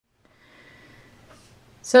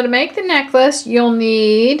So to make the necklace, you'll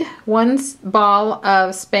need one ball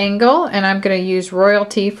of Spangle, and I'm going to use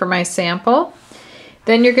Royalty for my sample.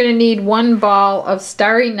 Then you're going to need one ball of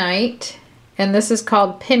Starry Night, and this is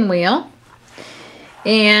called Pinwheel.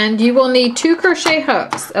 And you will need 2 crochet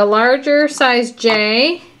hooks, a larger size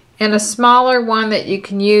J and a smaller one that you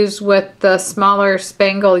can use with the smaller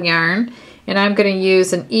Spangle yarn. And I'm going to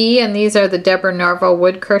use an E, and these are the Deborah Norville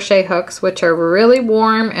wood crochet hooks, which are really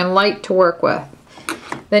warm and light to work with.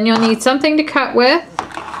 Then you'll need something to cut with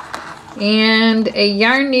and a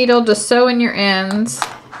yarn needle to sew in your ends.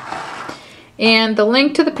 And the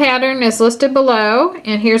link to the pattern is listed below,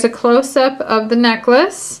 and here's a close-up of the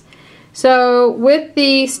necklace. So with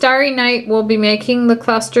the Starry Night, we'll be making the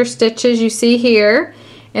cluster stitches you see here,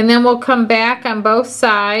 and then we'll come back on both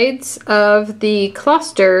sides of the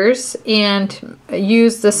clusters and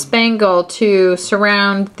use the Spangle to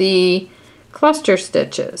surround the cluster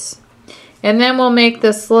stitches. And then we'll make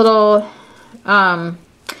this little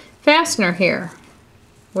fastener here,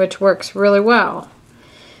 which works really well.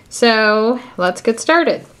 So let's get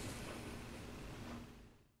started.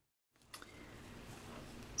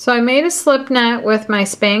 So I made a slip knot with my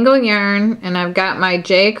Spangle yarn, and I've got my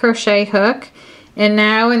J crochet hook. And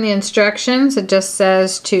now in the instructions it just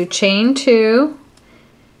says to chain 2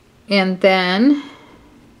 and then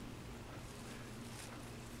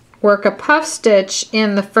work a puff stitch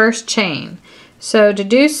in the first chain. So to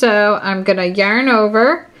do so, I'm going to yarn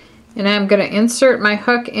over, and I'm going to insert my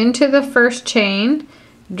hook into the first chain,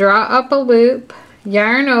 draw up a loop,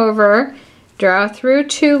 yarn over, draw through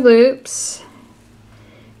 2 loops,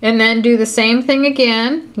 and then do the same thing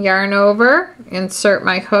again, yarn over, insert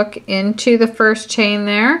my hook into the first chain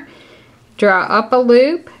there, draw up a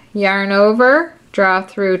loop, yarn over, draw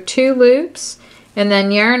through 2 loops, and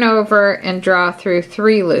then yarn over and draw through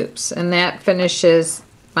 3 loops, and that finishes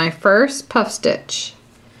my first puff stitch.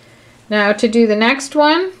 Now to do the next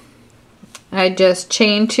one, I just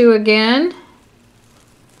chain 2 again,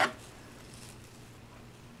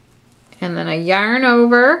 and then I yarn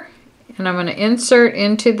over, and I'm going to insert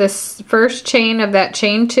into this first chain of that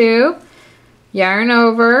chain 2, yarn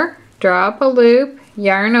over, draw up a loop,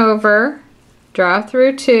 yarn over, draw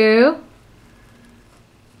through 2,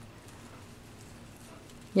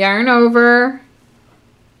 yarn over,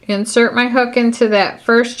 insert my hook into that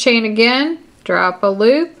first chain again, draw up a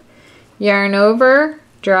loop, yarn over,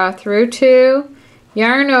 draw through 2,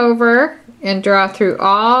 yarn over, and draw through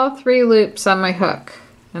all 3 loops on my hook.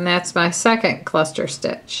 And that's my second cluster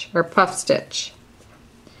stitch or puff stitch.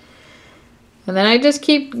 And then I just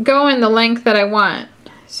keep going the length that I want.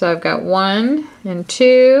 So I've got 1 and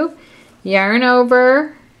 2, yarn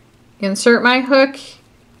over, insert my hook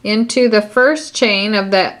into the first chain of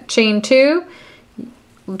that chain 2,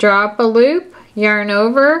 draw up a loop, yarn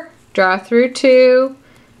over, draw through 2,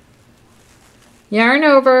 yarn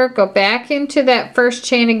over, go back into that first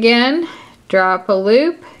chain again, draw up a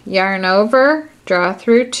loop, yarn over, draw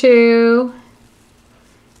through 2,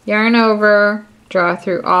 yarn over, draw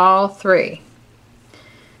through all 3.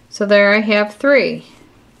 So there I have 3.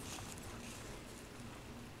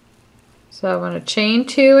 So I'm going to chain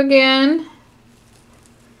 2 again,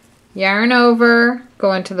 yarn over,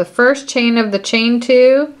 go into the first chain of the chain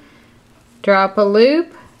 2, draw up a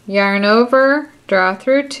loop, yarn over, draw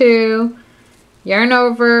through 2, yarn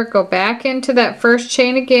over, go back into that first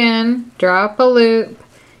chain again, draw up a loop,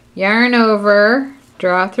 yarn over,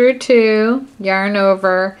 draw through 2, yarn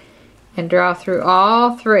over, and draw through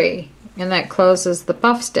all 3, and that closes the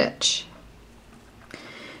puff stitch.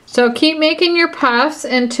 So keep making your puffs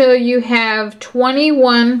until you have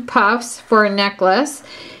 21 puffs for a necklace.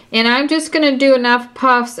 And I'm just going to do enough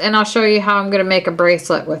puffs, and I'll show you how I'm going to make a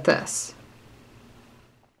bracelet with this.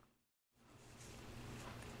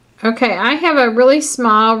 Okay, I have a really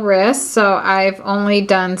small wrist, so I've only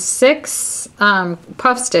done 6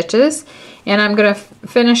 puff stitches, and I'm going to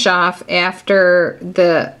finish off after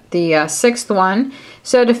the 6th one.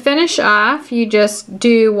 So to finish off, you just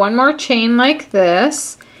do one more chain like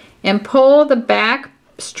this, and pull the back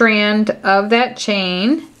strand of that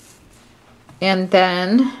chain, and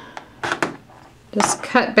then just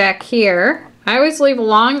cut back here. I always leave a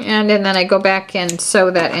long end, and then I go back and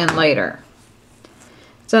sew that in later.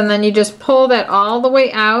 So and then you just pull that all the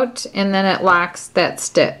way out, and then it locks that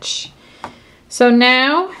stitch. So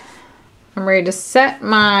now I'm ready to set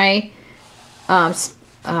my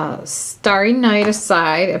Starry Night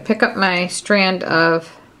aside. I pick up my strand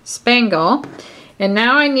of Spangle, and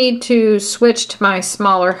now I need to switch to my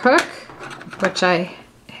smaller hook, which I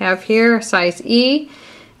have here, size E.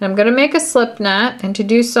 And I'm going to make a slip knot, and to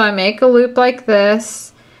do so I make a loop like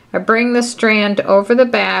this. I bring the strand over the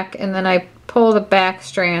back, and then I pull the back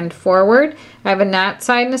strand forward. I have a knot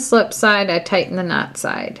side and a slip side. I tighten the knot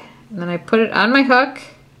side. And then I put it on my hook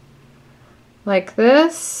like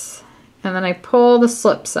this, and then I pull the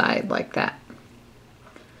slip side like that.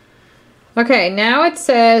 Okay, now it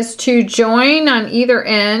says to join on either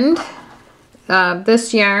end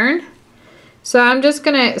this yarn. So I'm just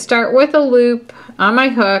going to start with a loop on my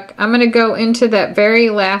hook. I'm going to go into that very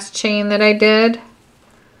last chain that I did.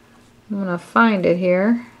 I'm going to find it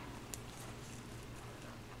here.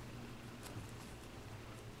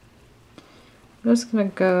 I'm just going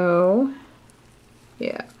to go,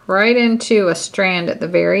 yeah, right into a strand at the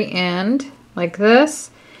very end like this.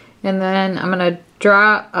 And then I'm going to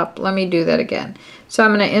draw up. Let me do that again. So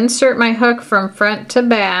I'm going to insert my hook from front to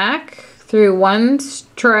back through one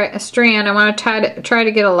strand. I want to try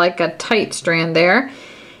to get like a tight strand there.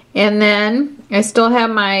 And then I still have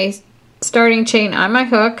my starting chain on my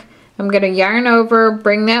hook. I'm going to yarn over,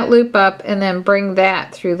 bring that loop up, and then bring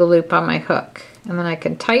that through the loop on my hook. And then I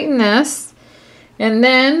can tighten this. And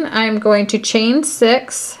then I'm going to chain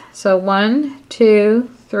 6. So 1, 2,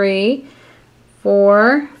 3,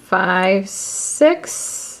 4, 5,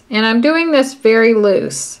 6. And I'm doing this very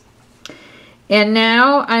loose. And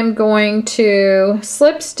now I'm going to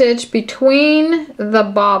slip stitch between the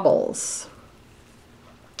baubles.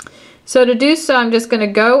 So to do so, I'm just going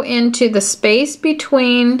to go into the space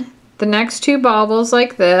between the next two baubles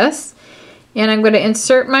like this. And I'm going to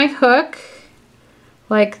insert my hook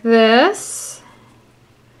like this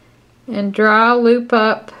and draw a loop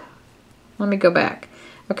up. Let me go back.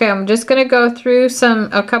 Okay, I'm just going to go through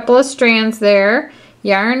a couple of strands there,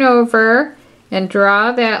 yarn over, and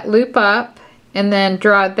draw that loop up, and then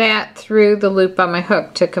draw that through the loop on my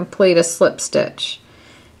hook to complete a slip stitch.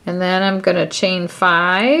 And then I'm going to chain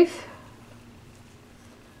 5,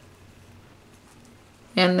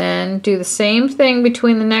 and then do the same thing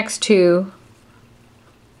between the next two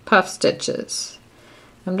puff stitches.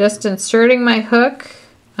 I'm just inserting my hook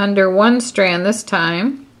under one strand this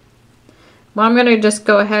time. Well, I'm going to just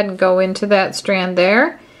go ahead and go into that strand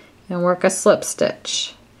there and work a slip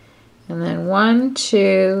stitch. And then 1,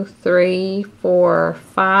 2, 3, 4,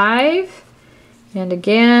 5. And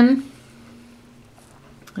again,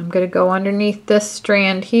 I'm going to go underneath this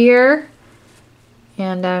strand here,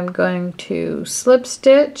 and I'm going to slip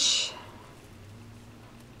stitch.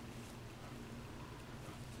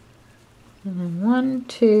 And then 1,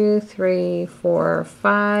 2, 3, 4,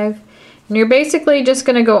 5. And you're basically just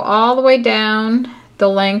going to go all the way down the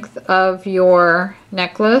length of your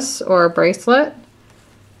necklace or bracelet.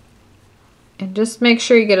 And just make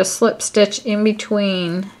sure you get a slip stitch in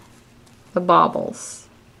between the baubles.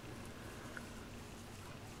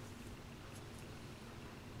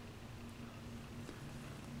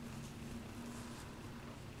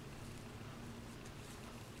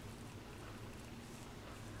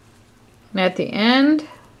 And at the end,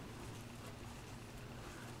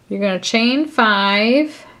 you're going to chain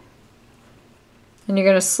 5, and you're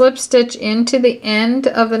going to slip stitch into the end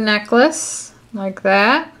of the necklace like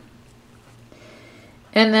that.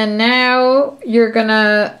 And then now you're going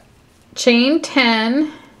to chain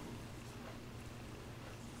 10.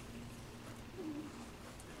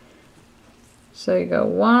 So you go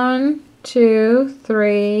 1, 2,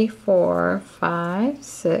 3, 4, 5,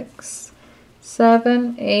 6,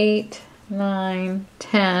 7, 8, 9,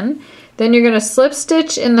 10. Then you're going to slip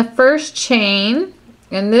stitch in the first chain,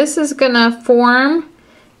 and this is going to form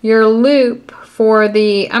your loop for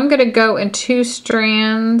the, I'm going to go in 2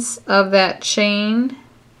 strands of that chain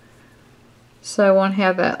so I won't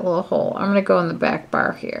have that little hole. I'm going to go in the back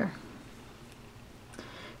bar here.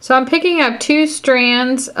 So I'm picking up 2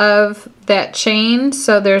 strands of that chain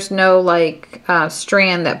so there's no like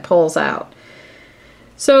strand that pulls out.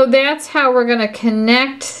 So that's how we're going to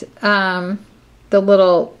connect the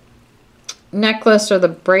little necklace or the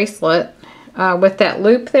bracelet with that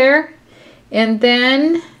loop there. And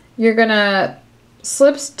then you're going to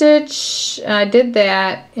slip stitch, I did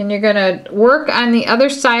that, and you're going to work on the other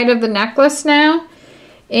side of the necklace now.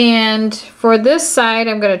 And for this side,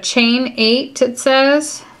 I'm going to chain 8, it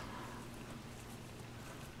says.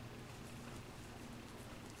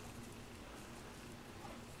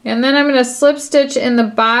 And then I'm going to slip stitch in the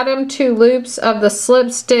bottom 2 loops of the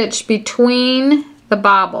slip stitch between the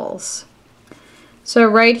baubles. So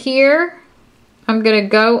right here, I'm going to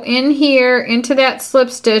go in here into that slip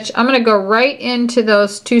stitch. I'm going to go right into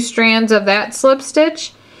those 2 strands of that slip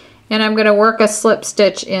stitch, and I'm going to work a slip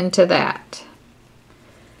stitch into that.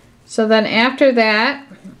 So then after that,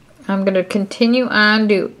 I'm going to continue on,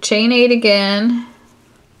 do chain 8 again.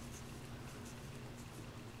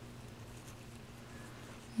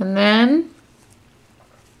 And then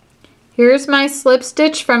Here's my slip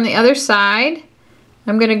stitch from the other side.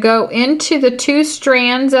 I'm going to go into the 2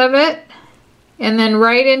 strands of it and then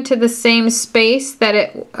right into the same space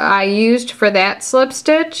that I used for that slip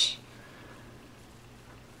stitch.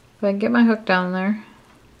 If I can get my hook down there.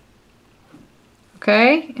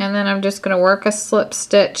 Okay, and then I'm just going to work a slip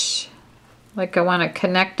stitch like I want to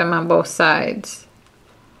connect them on both sides.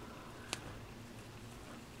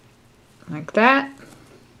 Like that.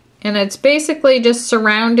 And it's basically just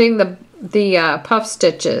surrounding the puff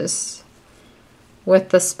stitches with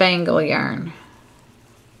the Spangle yarn.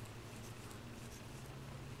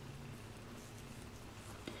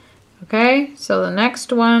 Okay, so the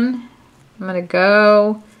next one, I'm going to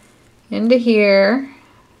go into here,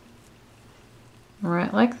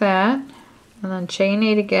 right like that, and then chain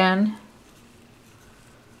 8 again.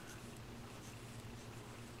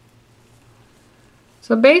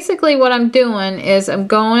 So basically what I'm doing is I'm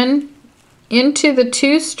going into the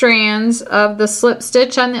 2 strands of the slip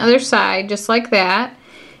stitch on the other side, just like that,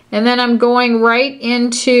 and then I'm going right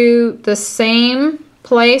into the same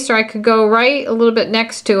place, or I could go right a little bit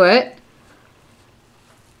next to it,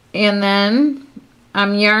 and then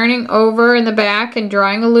I'm yarning over in the back and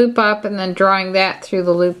drawing a loop up and then drawing that through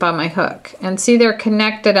the loop on my hook. And see, they're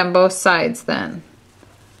connected on both sides then.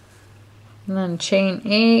 And then chain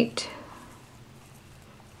 8.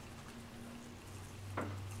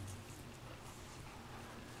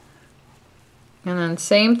 And then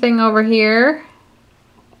same thing over here.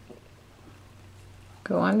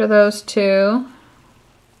 Go under those 2.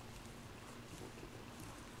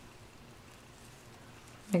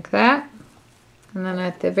 Like that. And then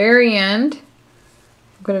at the very end,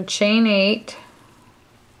 I'm going to chain 8.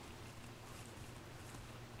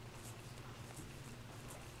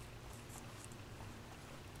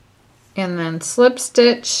 And then slip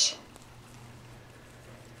stitch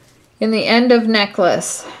in the end of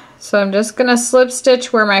necklace. So I'm just going to slip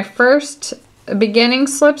stitch where my first beginning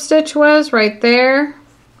slip stitch was, right there.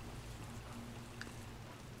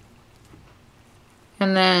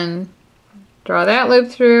 And then draw that loop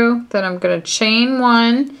through, then I'm going to chain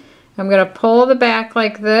 1, I'm going to pull the back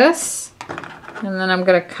like this, and then I'm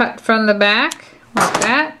going to cut from the back like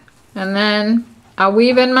that, and then I'll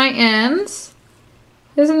weave in my ends.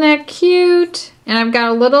 Isn't that cute? And I've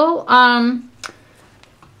got a little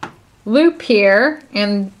loop here,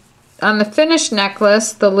 and on the finished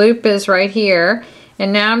necklace the loop is right here,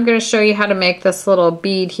 and now I'm going to show you how to make this little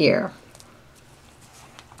bead here.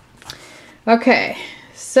 Okay,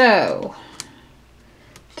 so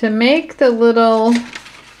to make the little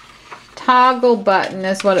toggle button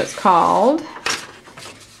is what it's called.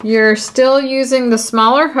 You're still using the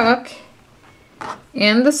smaller hook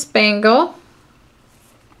and the spangle.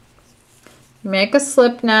 Make a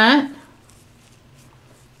slip knot.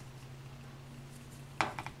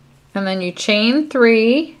 And then you chain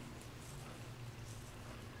 3.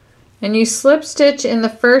 And you slip stitch in the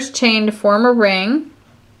first chain to form a ring.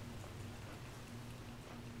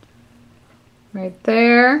 Right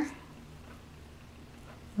there,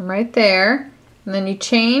 and right there, and then you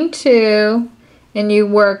chain 2 and you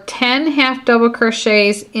work 10 half double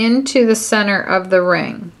crochets into the center of the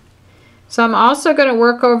ring. So I'm also going to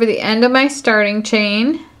work over the end of my starting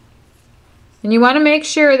chain, and you want to make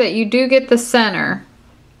sure that you do get the center.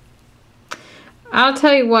 I'll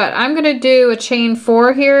tell you what, I'm going to do a chain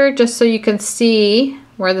 4 here just so you can see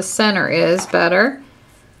where the center is better.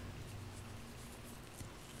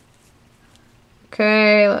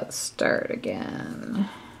 Okay, let's start again.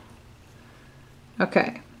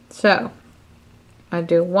 Okay, so I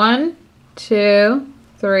do 1, 2,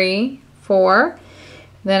 3, 4.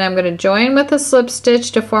 Then I'm going to join with a slip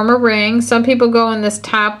stitch to form a ring. Some people go in this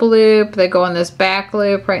top loop, they go in this back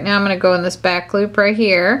loop. Right now I'm going to go in this back loop right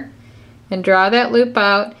here and draw that loop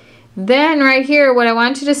out. Then right here, what I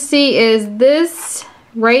want you to see is this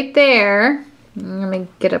right there. Let me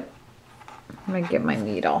get my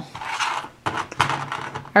needle.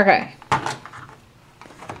 Okay,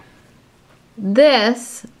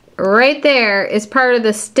 this right there is part of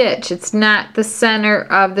the stitch. It's not the center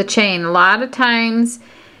of the chain. A lot of times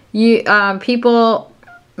people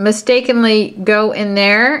mistakenly go in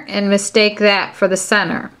there and mistake that for the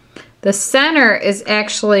center. The center is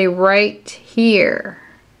actually right here.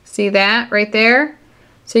 See that right there?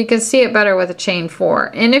 So you can see it better with a chain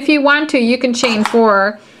 4. And if you want to, you can chain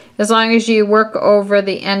 4 as long as you work over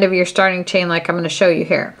the end of your starting chain like I'm going to show you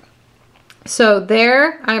here. So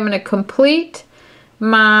there, I'm going to complete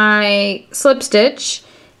my slip stitch,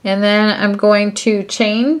 and then I'm going to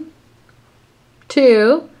chain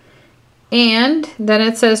 2, and then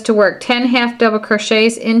it says to work 10 half double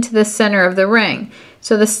crochets into the center of the ring.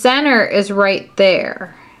 So the center is right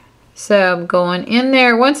there. So I'm going in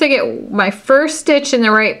there. Once I get my first stitch in the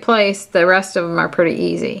right place, the rest of them are pretty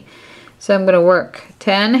easy. So I'm going to work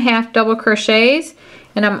 10 half double crochets,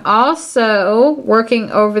 and I'm also working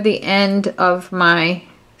over the end of my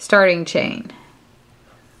starting chain.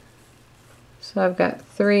 So I've got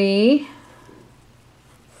 3,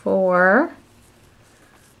 4,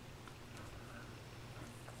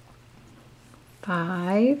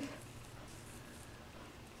 5,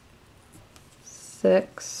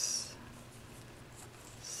 6,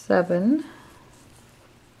 7,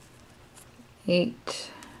 8,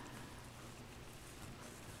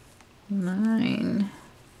 9,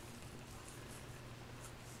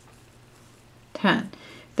 10.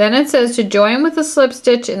 Then it says to join with a slip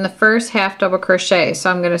stitch in the first half double crochet. So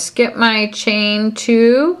I'm going to skip my chain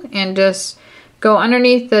 2 and just go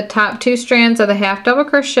underneath the top 2 strands of the half double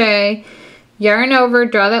crochet, yarn over,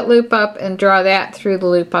 draw that loop up, and draw that through the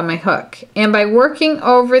loop on my hook. And by working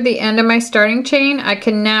over the end of my starting chain, I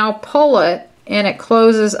can now pull it and it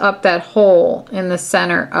closes up that hole in the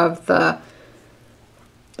center of the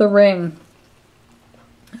ring.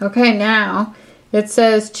 Okay, now it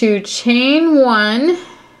says to chain 1,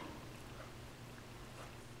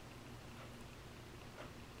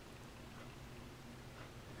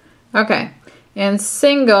 okay, and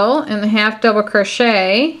single in the half double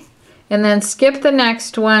crochet, and then skip the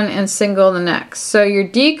next one and single the next. So you're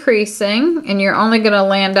decreasing and you're only going to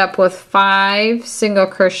land up with 5 single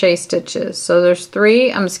crochet stitches. So there's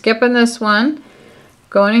 3, I'm skipping this one,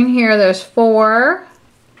 going in here, there's 4,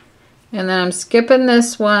 and then I'm skipping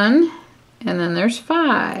this one, and then there's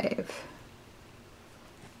 5.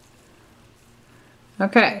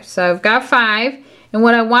 Okay, so I've got 5, and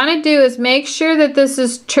what I want to do is make sure that this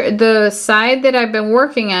is the side that I've been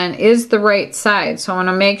working on is the right side. So I want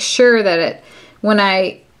to make sure that when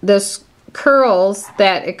this curls,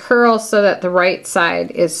 that it curls so that the right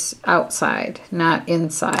side is outside, not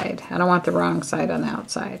inside. I don't want the wrong side on the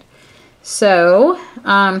outside. So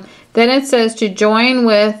then it says to join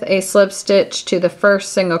with a slip stitch to the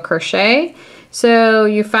first single crochet. So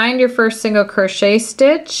you find your first single crochet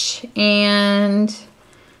stitch, and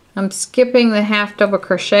I'm skipping the half double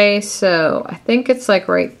crochet, so I think it's like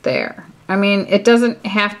right there. I mean, it doesn't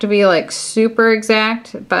have to be like super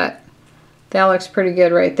exact, but that looks pretty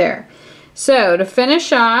good right there. So to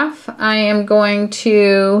finish off, I am going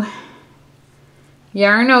to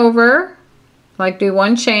yarn over, like do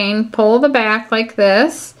 1 chain, pull the back like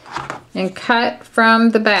this, and cut from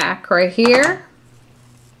the back right here.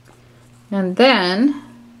 And then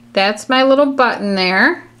that's my little button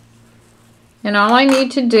there. And all I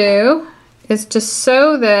need to do is to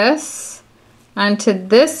sew this onto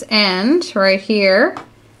this end right here.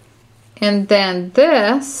 And then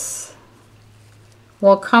this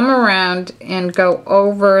will come around and go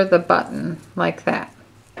over the button like that.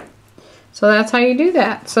 So that's how you do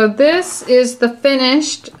that. So this is the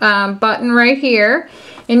finished button right here.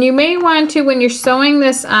 And you may want to, when you're sewing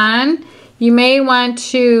this on, you may want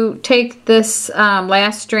to take this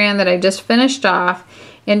last strand that I just finished off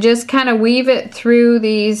and just kind of weave it through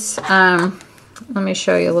these, let me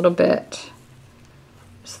show you a little bit.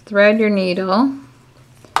 Just thread your needle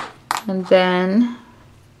and then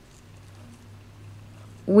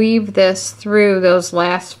weave this through those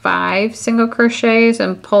last 5 single crochets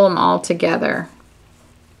and pull them all together.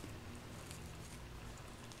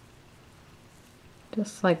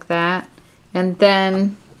 Just like that. And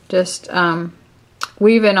then just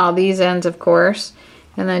weave in all these ends, of course,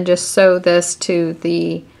 and then just sew this to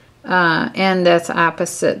the end that's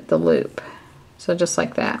opposite the loop. So just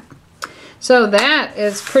like that. So that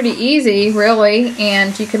is pretty easy, really,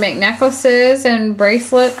 and you can make necklaces and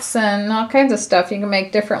bracelets and all kinds of stuff. You can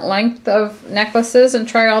make different length of necklaces and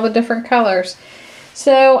try all the different colors.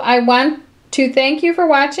 So I want to thank you for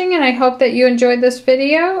watching, and I hope that you enjoyed this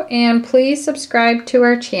video, and please subscribe to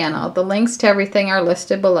our channel. The links to everything are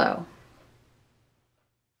listed below.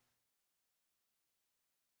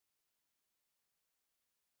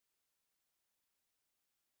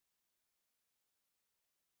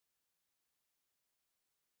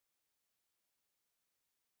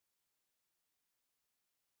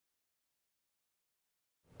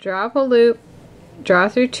 Draw up a loop, draw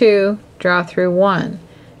through 2, draw through 1.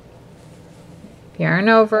 Yarn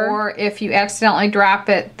over, or if you accidentally drop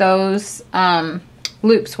it, those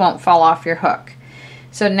loops won't fall off your hook.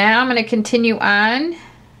 So now I'm going to continue on,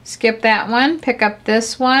 skip that one, pick up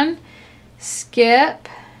this one, skip,